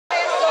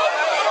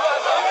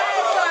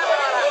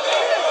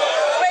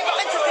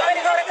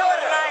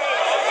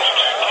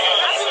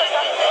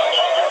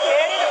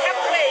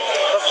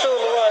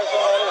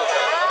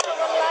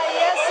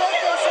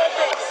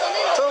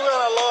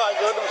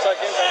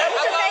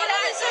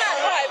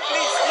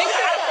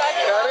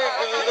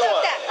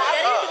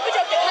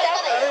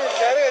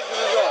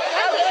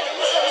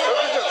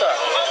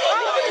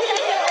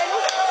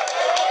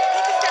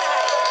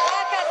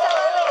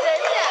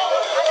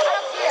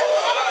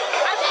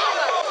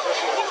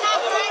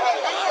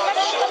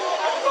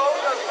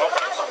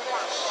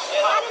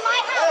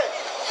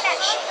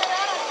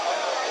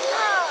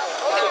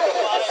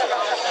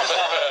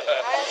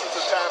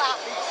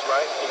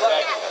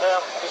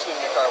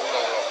we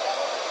don't know.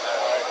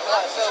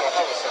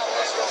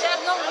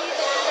 There's no need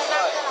to do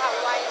that in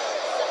Hawaii.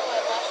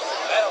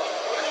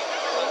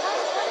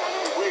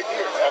 We're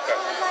here. Okay.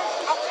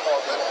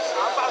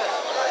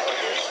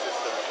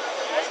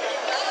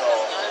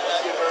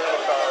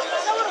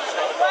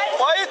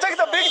 Why you take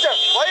the picture?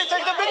 Why you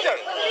take the picture?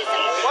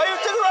 Why you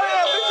take running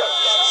a picture?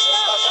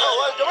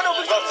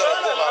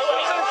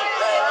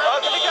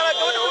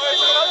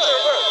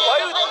 Why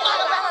you?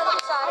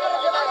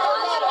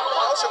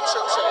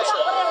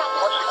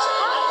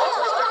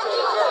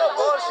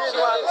 Bullshit,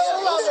 man.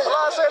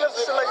 Allah say let's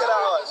just like it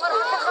out.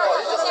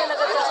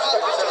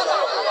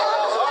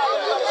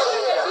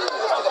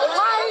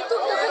 Why you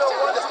took the picture?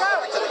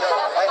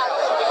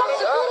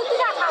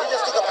 He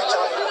just took a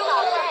picture.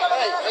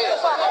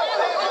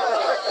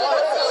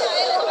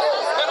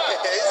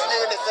 He's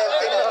doing the same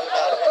thing.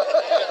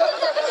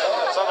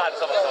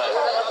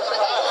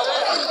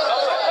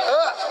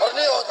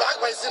 Orneo, lacag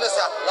bay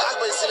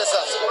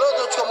sinaysaa.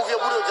 Sikuloodoo jika mufia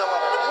buro jamaa.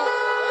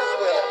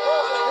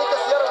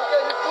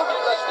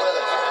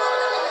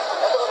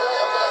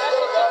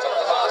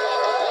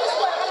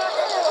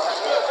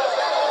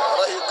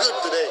 Well, you're good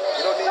today.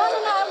 You don't need to.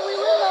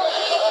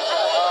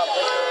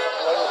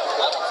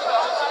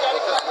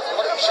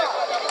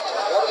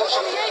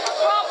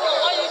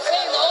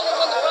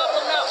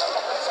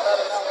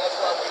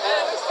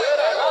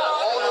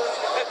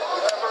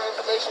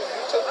 You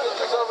took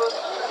pictures of her.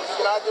 You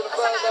can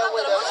identify it that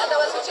way. That's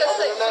other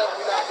than that,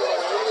 we're not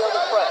dealing with any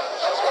other crap.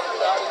 That's what we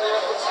got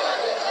here.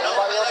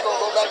 Everybody else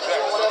gonna go back to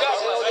doing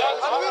whatever.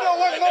 We don't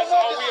want no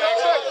more.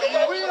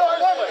 We don't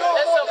want no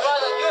more. Listen,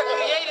 brother, you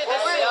created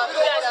this.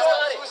 You guys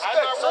started.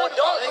 So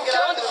don't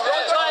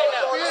try it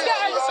now.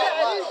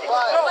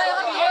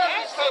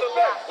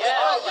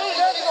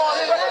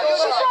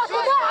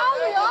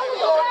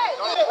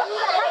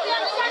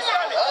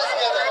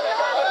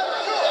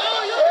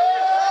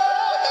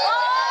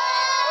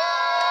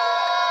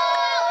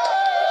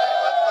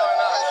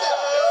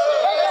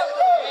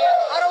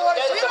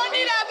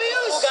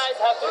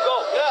 Have to go.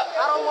 Yeah.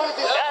 I don't want to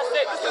do that. That's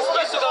it.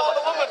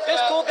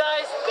 These two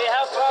guys, they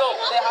have to go.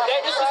 They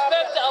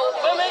disrespect our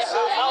women,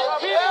 our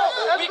people.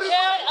 We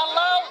can't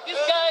allow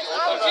these guys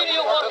to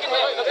continue working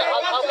here. That's it.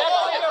 Okay.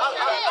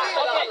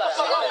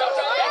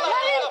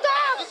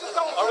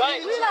 All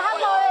right.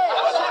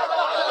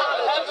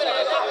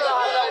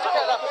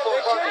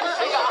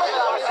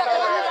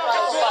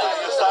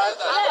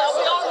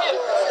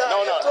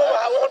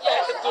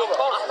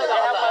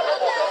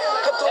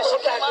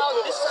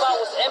 This spot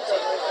was empty.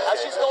 Now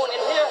she's going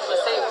in here to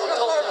say we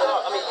told you.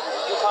 I mean,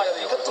 you talking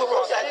to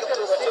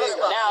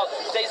now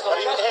Jay's going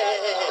to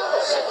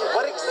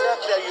What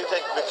exactly are you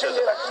taking pictures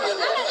of? You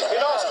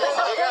know,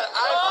 you got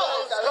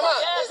iPhones. Come on,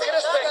 get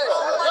respect.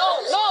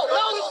 No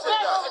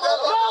respect.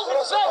 No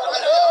respect.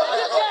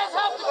 You guys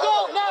have to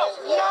go now.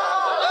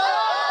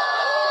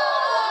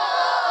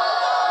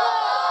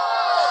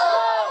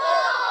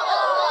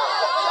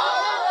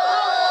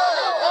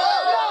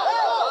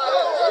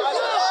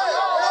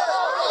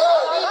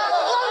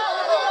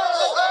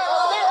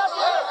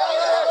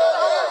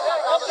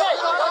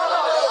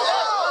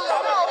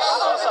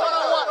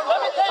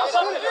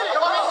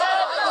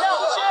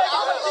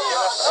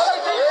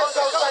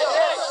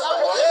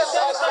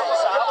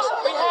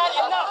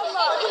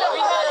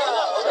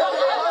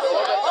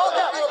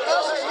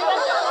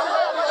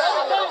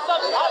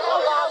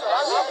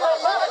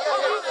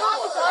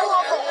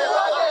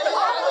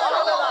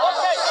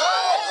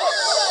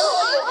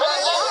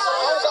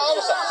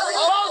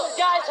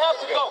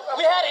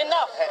 We had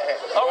enough.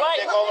 All right?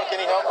 Take over, can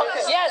you help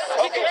us? Yes,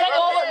 we can take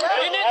over.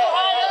 You need to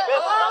hire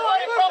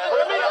somebody from the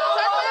community.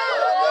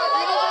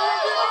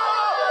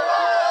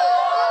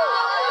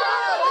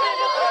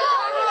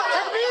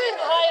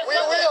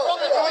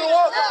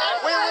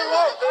 We will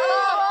work.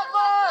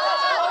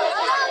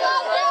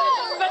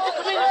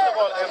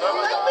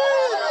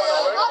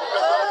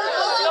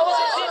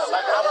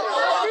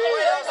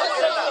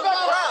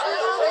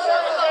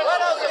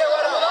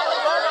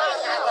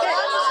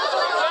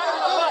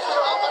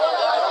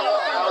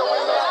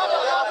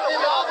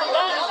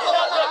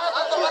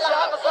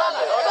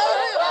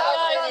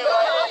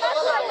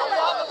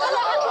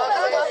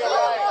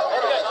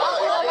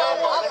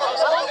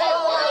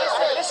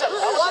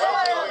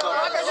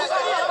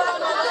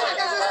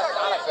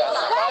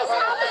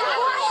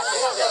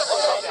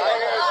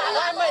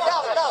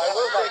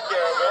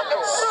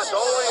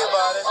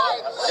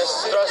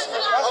 Just trust me.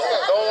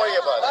 Don't worry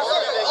about it.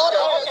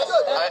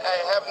 I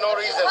have no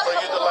reason for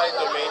you to lie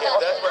to me. If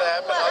that's what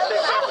happened, I'll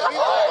take care of it.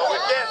 But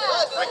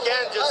we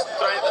can't just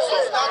try to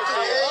solve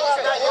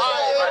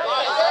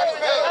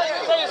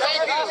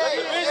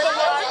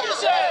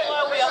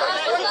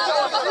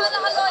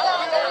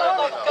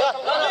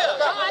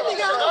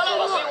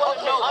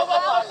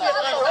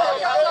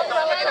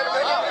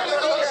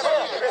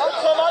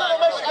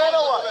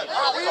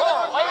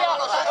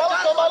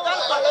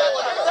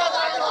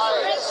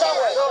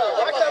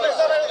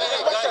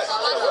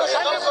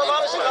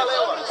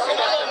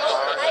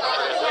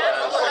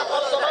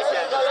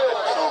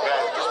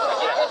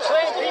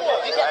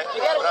You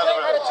gotta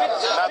train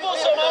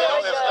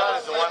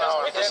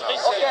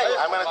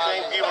I'm going to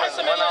train people in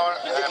 1 hour.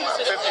 I'm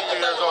 52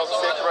 years old,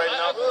 sick right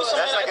now.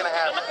 That's not going to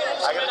happen.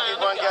 I'm going to keep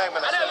one guy. I'm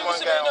going to send one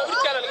guy home.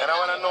 And I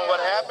want to know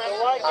what happened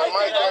on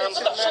my terms,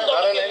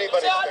 not on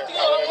anybody's terms.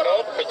 I want to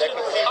know because I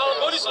can see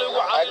things.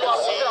 I can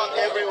see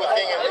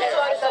everything in here.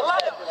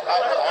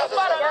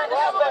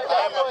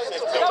 I'm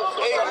upset too.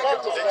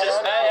 They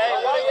just...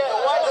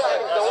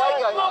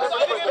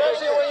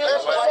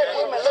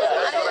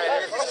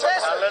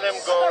 I'll let him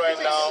go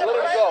right now. Let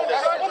him go.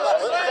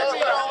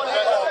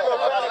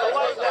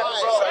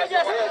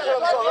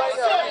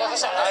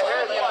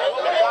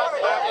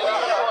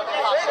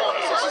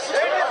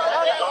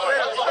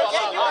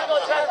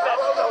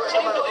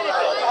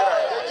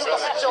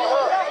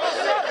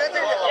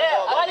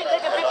 Yeah, I didn't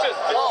take a picture.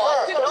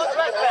 No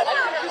trespass.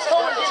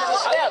 Someone gives a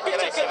snap.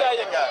 Picture guy.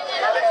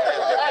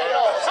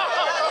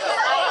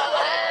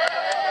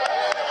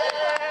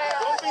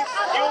 Don't be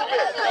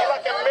stupid. Be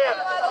like a man.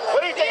 What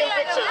are you taking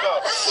pictures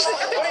of?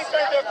 What are you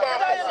trying to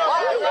accomplish?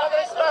 Your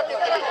brother is talking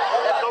to me.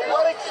 So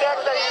what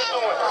exactly are you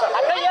doing?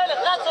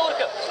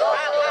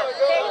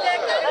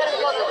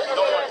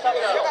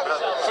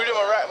 Freedom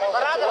of right, man.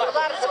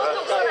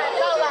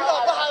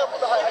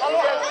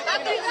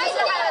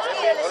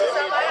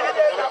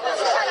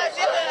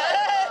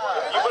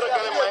 You put a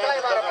gun in my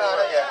hand.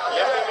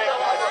 Let me make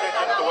a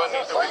decision to what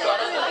needs to be done.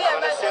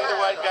 I'm going to send the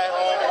white guy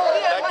home.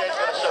 That guy's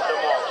going to shut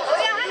them off.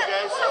 You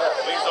guys,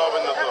 please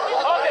open the door.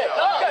 Okay.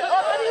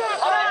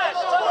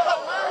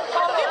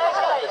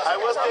 I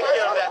will take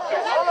care of that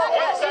too.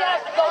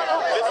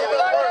 This is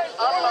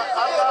Allah.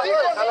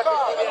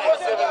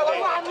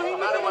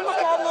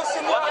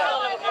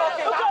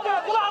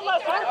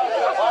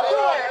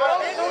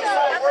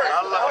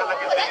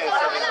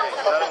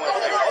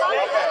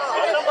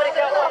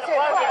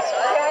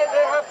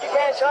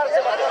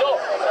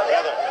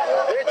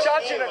 They're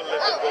charging it.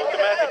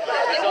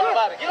 You don't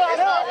know.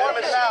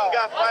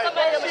 Got 5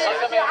 minutes.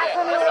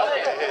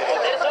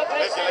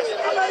 Listen.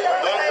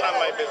 Don't run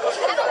my business.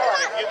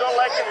 If you don't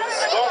like it,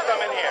 don't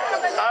come in here.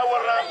 I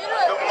will run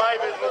my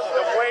business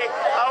the way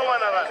I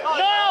want to run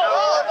it.